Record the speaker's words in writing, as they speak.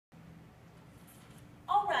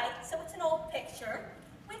picture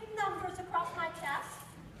with numbers across my chest.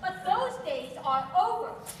 But those days are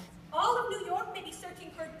over. All of New York may be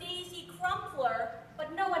searching for Daisy Crumpler,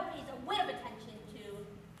 but no one pays a whit of attention to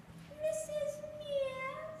Mrs.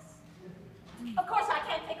 Mears. Of course, I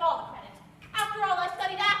can't take all the credit. After all, I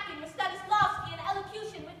studied acting with Stanislavski and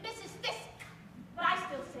elocution with Mrs. Fisk. But I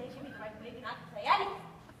still say, give me the right wig and I can play anything.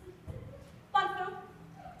 Bunfu,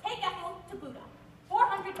 take Ethel to Buddha.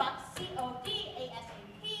 $400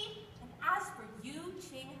 COD-ASAP. And as for you,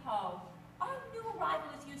 Ching Ho, our new arrival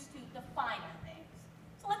is used to the finer things.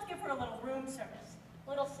 So let's give her a little room service. A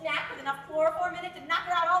little snack with enough chloroform in it to knock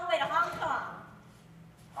her out all the way to Hong Kong.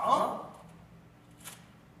 Huh?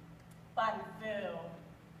 Bunfu.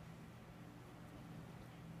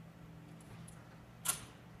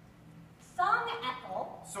 Sung Ethel.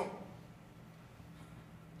 Sung.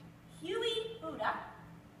 Huey Buddha.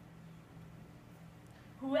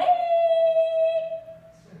 Wait!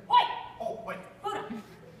 Wait! Oh, wait. Buddha.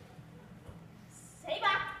 Say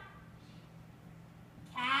back.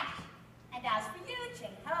 Cash. And as for you,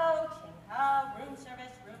 Ching Ho, room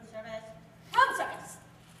service, room service, room service.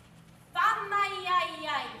 Feng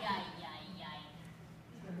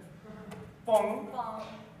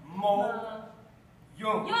Mo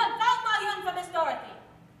Yun. Yun, Feng Mo Yun for Miss Dorothy.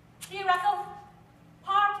 Dear Ethel,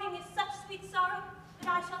 parting is such sweet sorrow that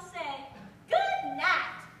I shall say, good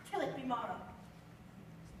night, till it be morrow.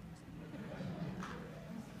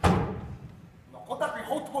 Nó特別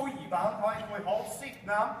好討厭啊！佢好識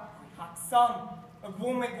啦，學生，我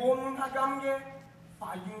唔係咁嘅，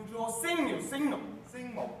發現咗星耀星龍，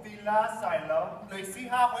星目啲啦，細佬，你試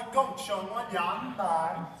下去工場我飲埋。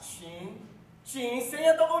錢成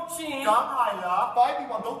日都講錢，梗係啦，快啲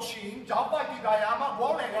揾到錢，就快啲計啊嘛，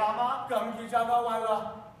我嚟啊嘛。咁要就夠壞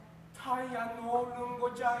啦，太陽我兩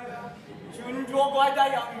個仔啦，轉咗怪大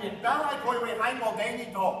人嘅，梗係佢會喺我哋呢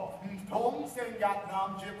度，唔通成日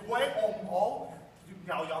諗住佢好唔好？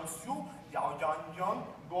有人輸，有人贏，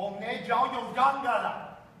我哋就要贏㗎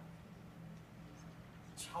啦。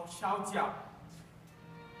悄悄講，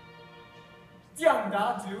講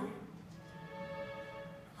大就。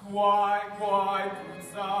乖乖不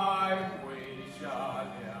再回家了，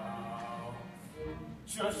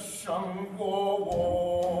这生活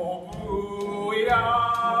我不要。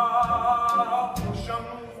生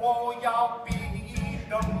活要比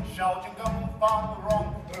更少钱更繁荣，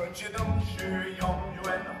而且都是永远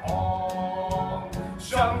红。生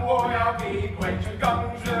活要比规矩更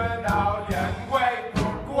热闹，连会不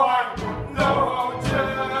乖，搂着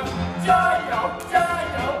加油。